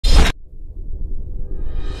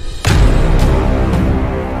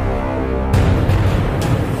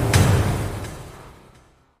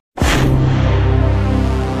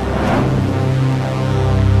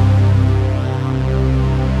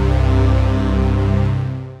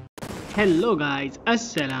Hello guys,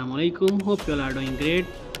 assalamu alaikum. Hope you all are doing great.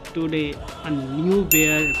 Today a new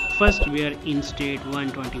bear, first bear in state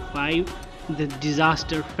 125, the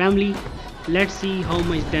disaster family. Let's see how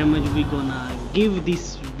much damage we gonna give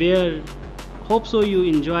this bear. Hope so you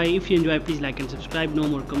enjoy. If you enjoy, please like and subscribe. No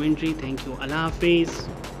more commentary. Thank you. Allah Hafiz.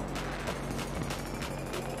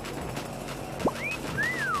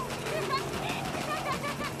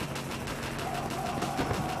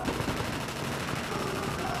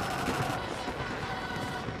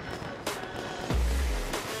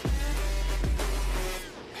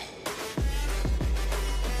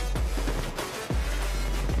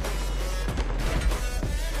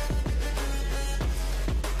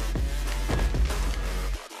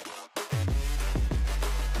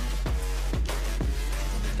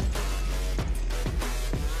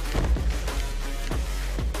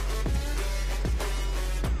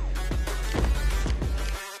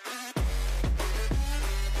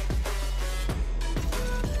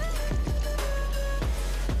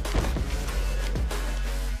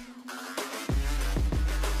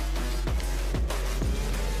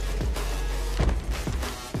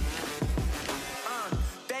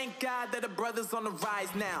 God that the brothers on the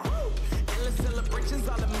rise now. Endless celebrations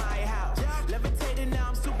all in my house. Levitating now,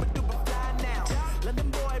 I'm super duper fly now.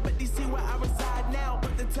 London boy, but DC where I reside now.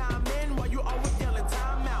 Put the time in while you always yelling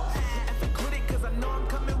time out. And for quit it, cause I know I'm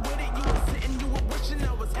coming with it. You were sitting, you were wishing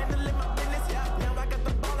I was handling my business. Now I got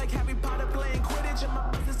the ball like Harry Potter playing Quidditch. And my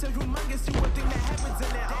business is humongous, you would think that happens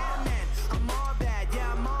in it. Oh man, I'm all that,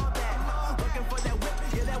 yeah, I'm all that. Working for that whip,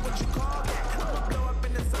 yeah, that what you call that. I'ma blow up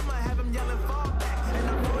in the summer, have him yelling fall back. And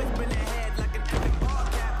I've always been ahead like an epic ball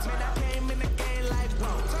cap. Man, I came in the game like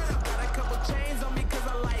whoa. Got a couple chains on me cause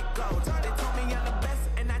I like gold. They told me I'm the best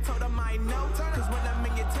and I told them I know. Cause when I'm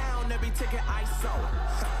in your town, every ticket I sold.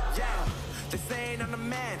 Yeah, they saying I'm the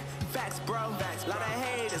man. Facts, bro. Facts, lot of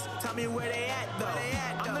haters. Tell me where they at though.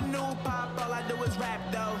 I'm the new pop, all I do is rap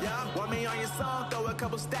though. Want me on your song, throw a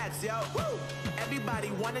couple stats, yo. Woo! Everybody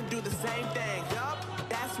wanna do the same thing. Yup.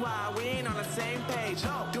 That's why we ain't on the same page.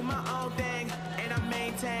 Do my own thing and I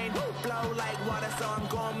maintain. Flow like water, so I'm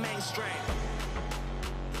going mainstream.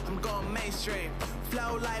 I'm going mainstream.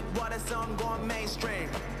 Flow like water, so I'm going mainstream.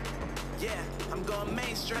 Yeah, I'm going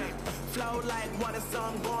mainstream. Flow like water, so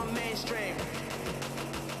I'm going mainstream.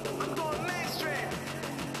 I'm going mainstream.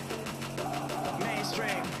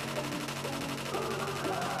 Mainstream.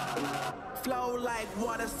 Flow like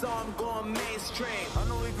water, so I'm going mainstream. I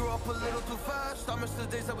know we grew up a little too fast. I miss the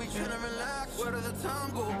days that we chill and relax. Where did the time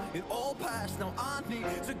go? It all passed. Now I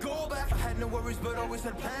need to go back. I had no worries, but always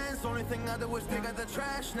had plans. Only thing I did was dig at the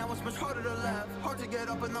trash. Now it's much harder to laugh. Hard to get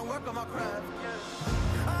up and then work on my craft.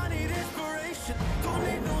 I need inspiration. Don't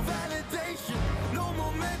need no validation. No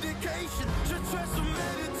more medication. Just try some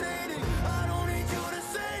meditating. I don't need you to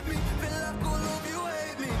save me. Feel like all of you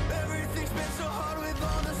hate me. Everything's been so hard with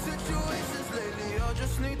all the situations lately. I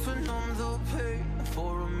just need to numb the pain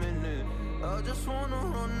for a minute. I just wanna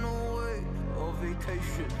run away on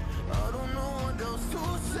vacation. I don't know what else to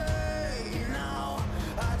say now.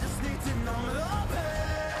 I just need to numb the pain.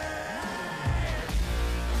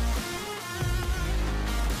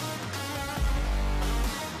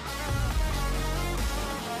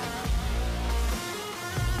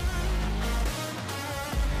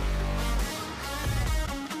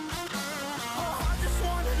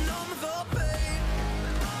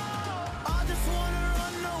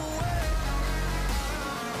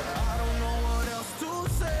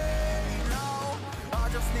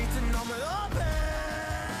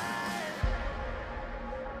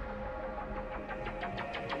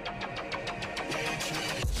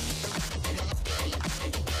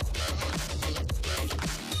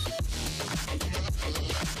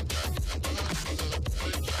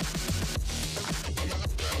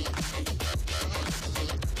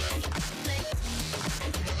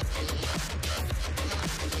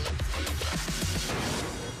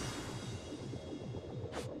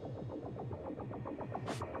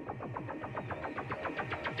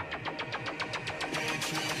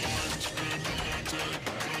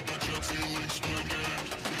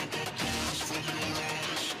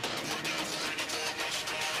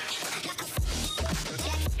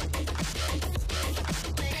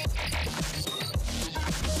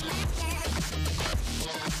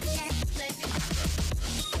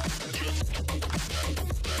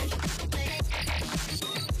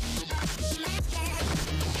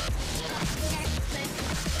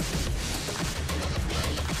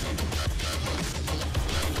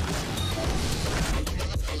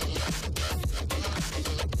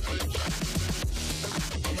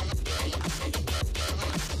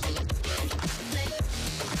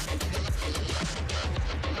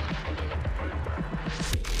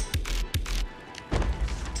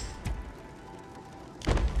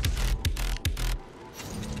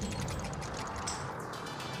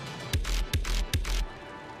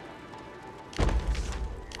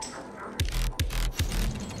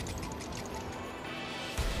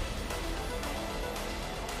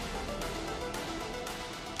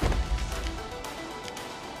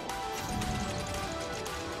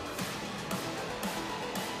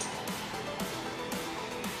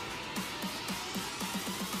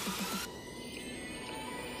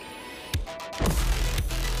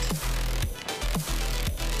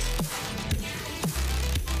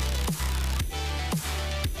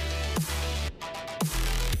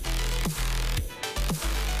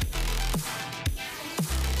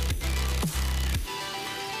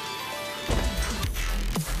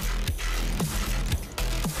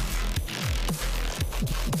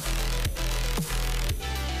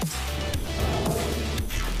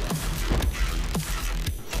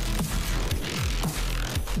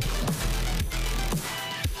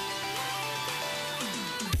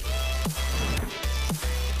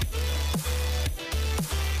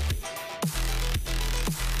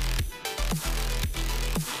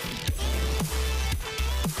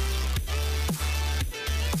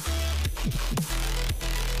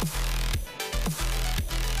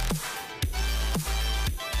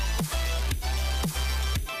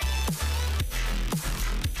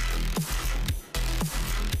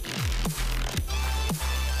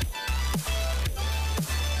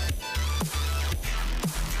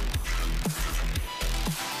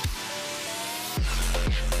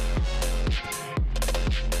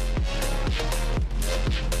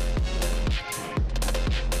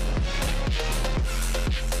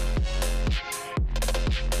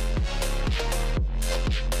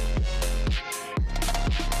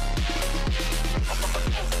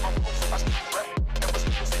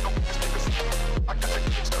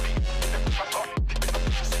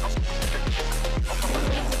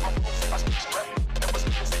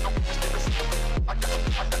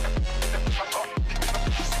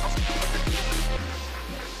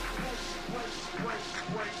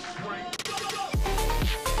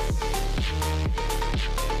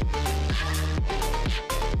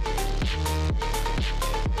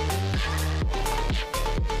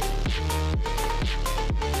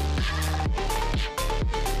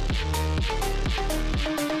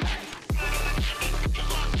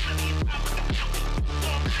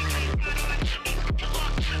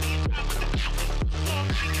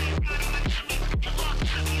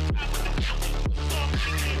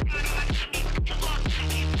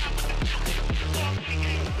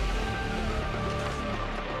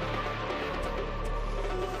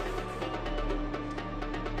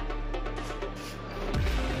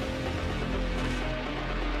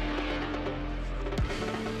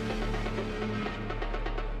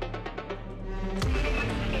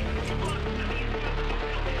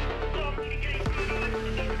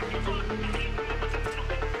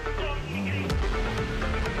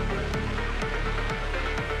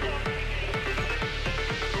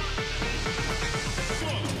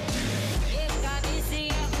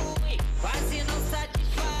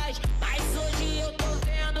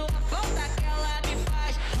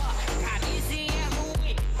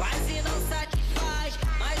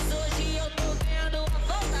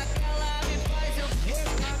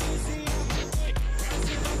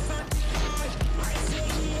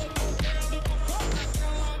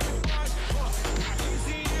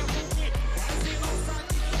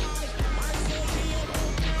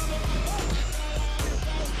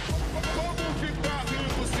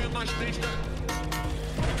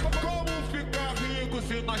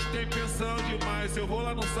 pressão demais. Se eu vou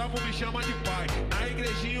lá no sapo, me chama de pai. Na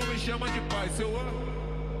igrejinha, me chama de pai. Se eu...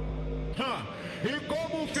 E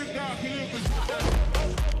como ficar rico?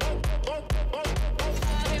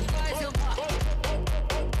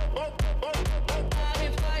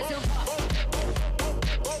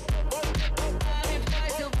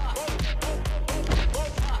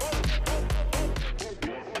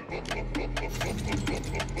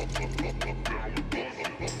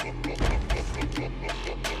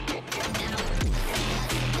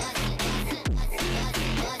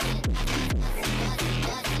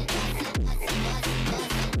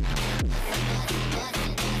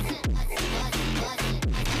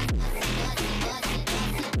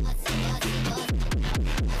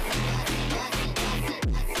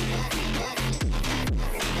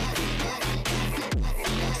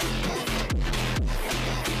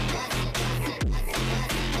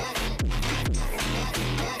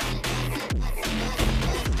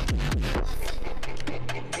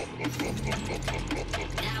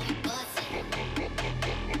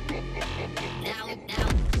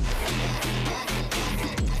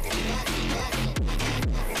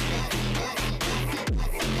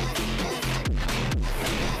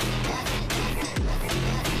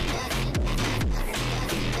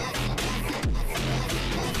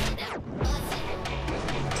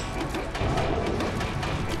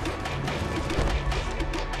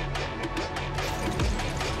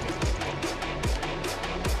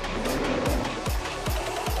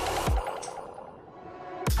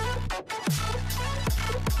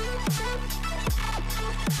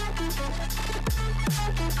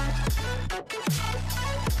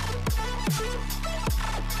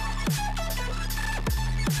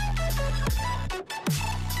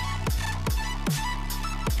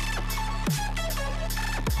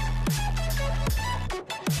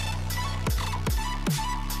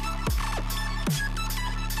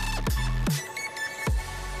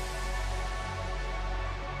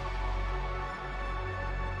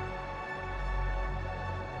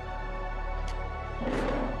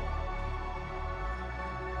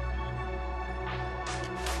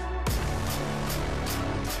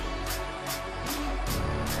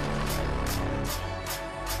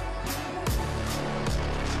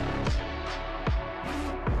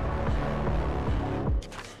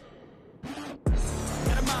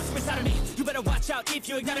 If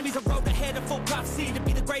you ignite me's a road ahead of full prophecy to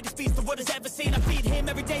be the greatest beast the world has ever seen. I feed him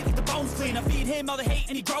every day like the bones clean. I feed him all the hate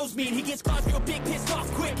and he grows me. And he gets claws real big, pissed off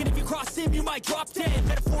quick. And if you cross him, you might drop dead.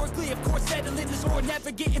 Metaphorically, of course, settling the sword,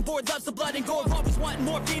 never getting bored. Loves the blood and gore, always wanting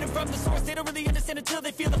more. Feed him from the source. They don't really understand until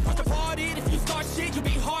they feel the force departed. If you start shit, you'll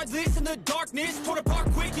be heartless in the darkness. Torn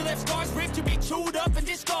apart quick, you left scars ripped. You'll be chewed up and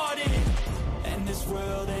discarded. And this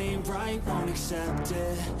world ain't right, won't accept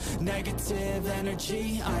it. Negative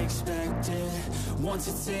energy, I expect it. Once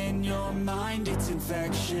it's in your mind, it's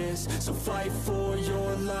infectious. So fight for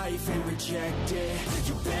your life and reject it.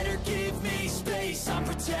 You better give me space, I'm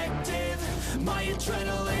protective. My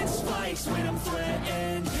adrenaline spikes when I'm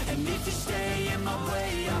threatened. And if you stay in my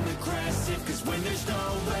way, I'm aggressive. Cause when there's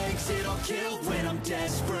no exit, I'll kill when I'm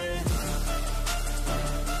desperate.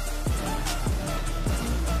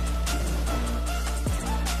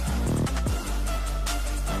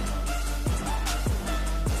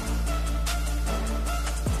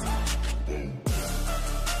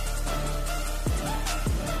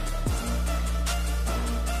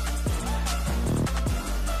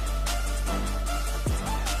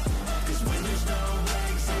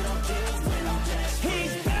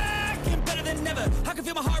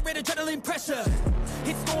 Adrenaline pressure,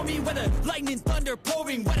 it's stormy weather, lightning, thunder,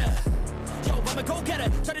 pouring weather. Yo, I'm a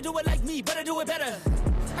go-getter, try to do it like me, better do it better.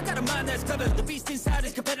 I got a mind that's clever, the beast inside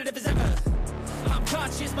is competitive as ever. I'm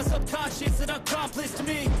conscious, my subconscious, an accomplice to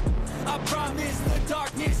me. I promise the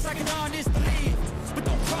darkness, I can honestly. But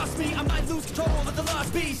don't cross me, I might lose control of the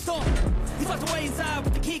lost beast. He's locked away inside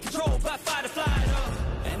with the key control by fight or flight.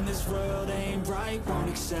 And this world ain't right, won't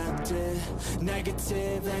accept it.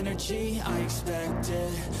 Negative energy, I expect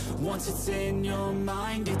it. Once it's in your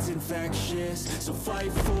mind, it's infectious. So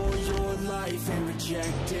fight for your life and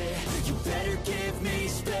reject it. You better give me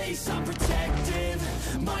space, I'm protective.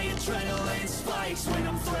 My adrenaline spikes when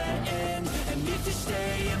I'm threatened. And if you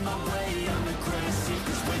stay in my way, I'm aggressive.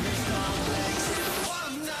 Cause when there's no exit,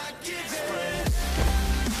 I'm not giving.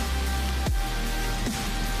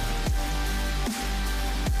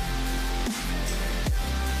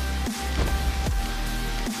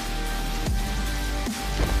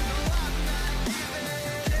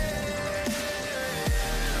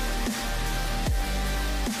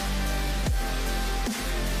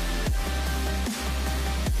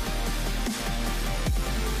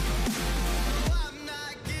 I'm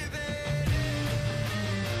not giving.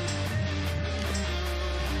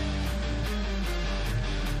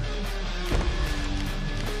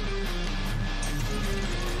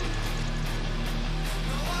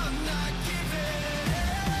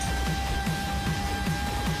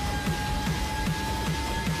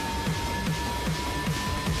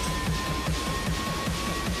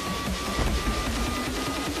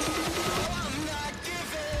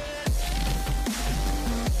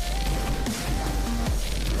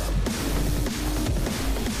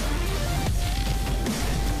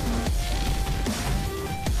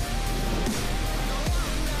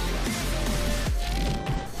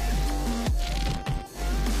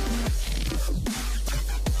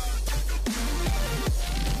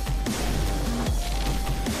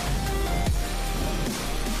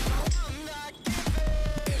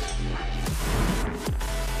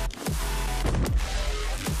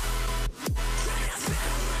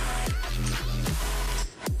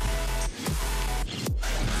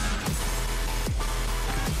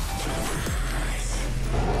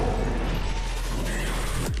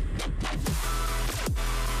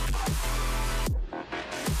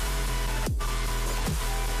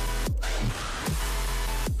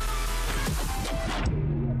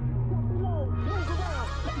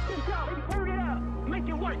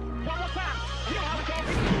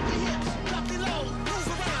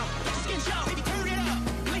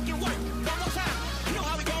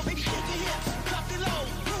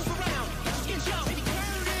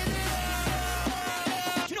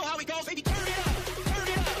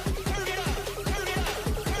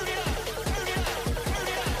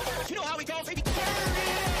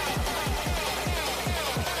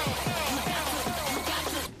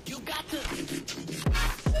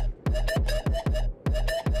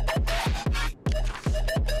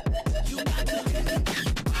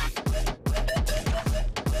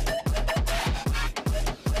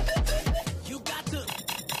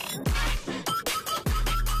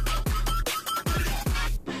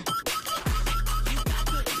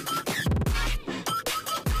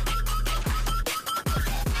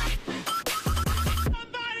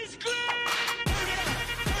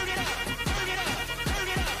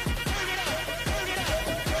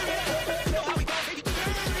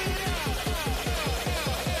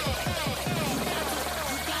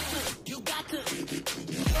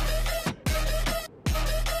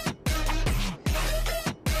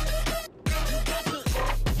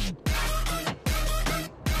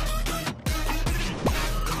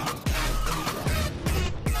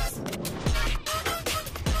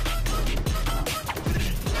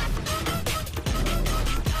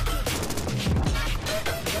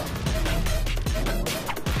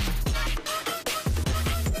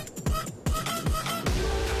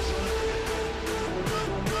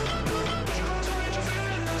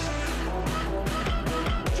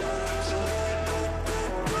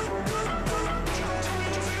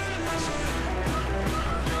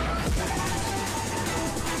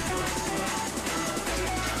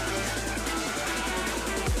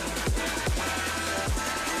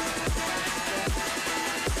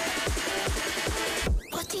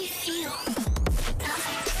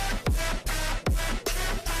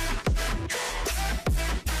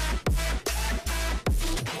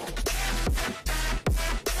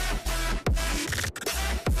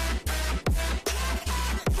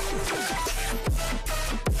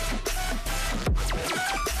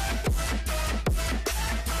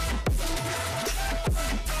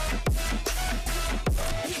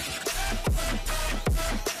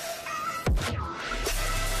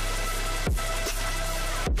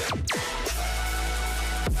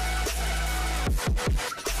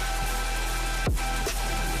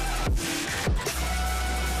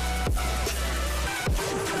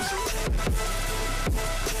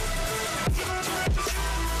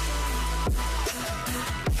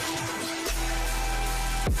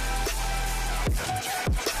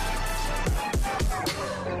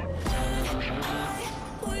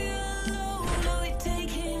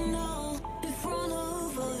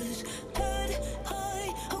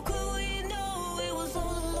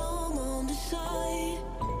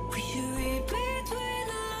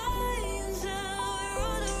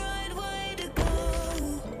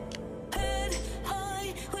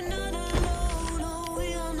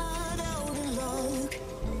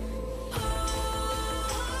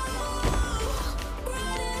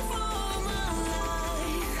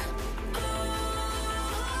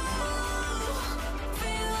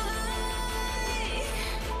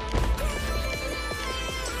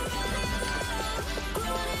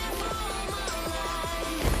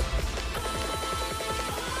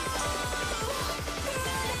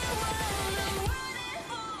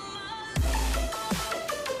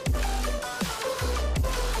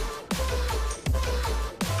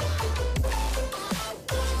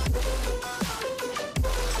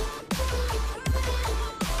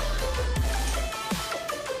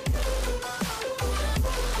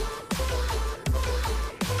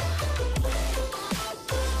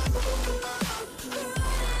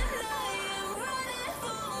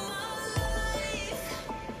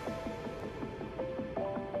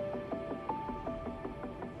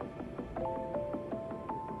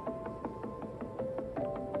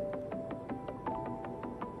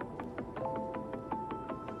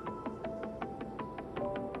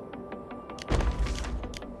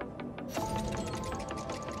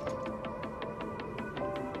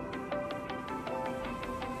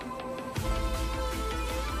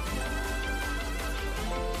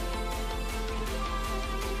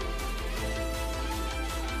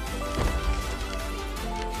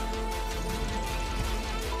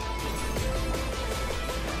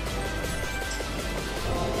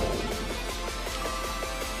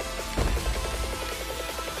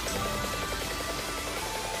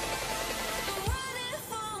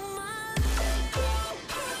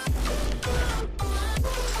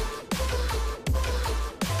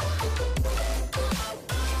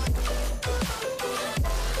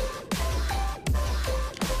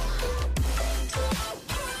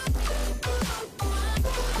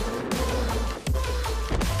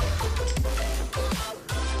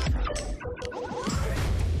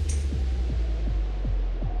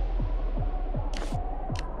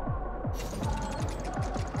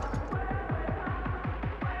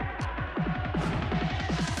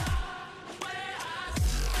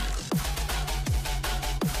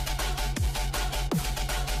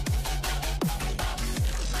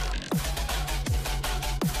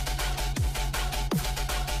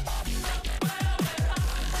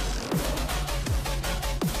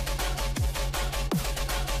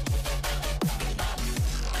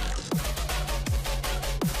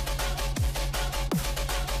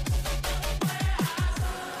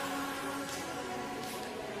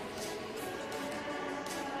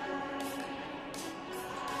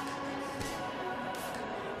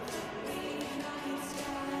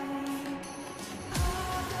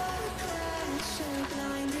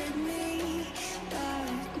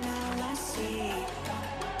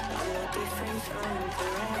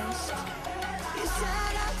 Said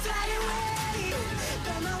I'd fly away,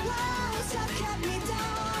 but my walls have kept me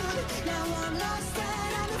down. Now I'm lost.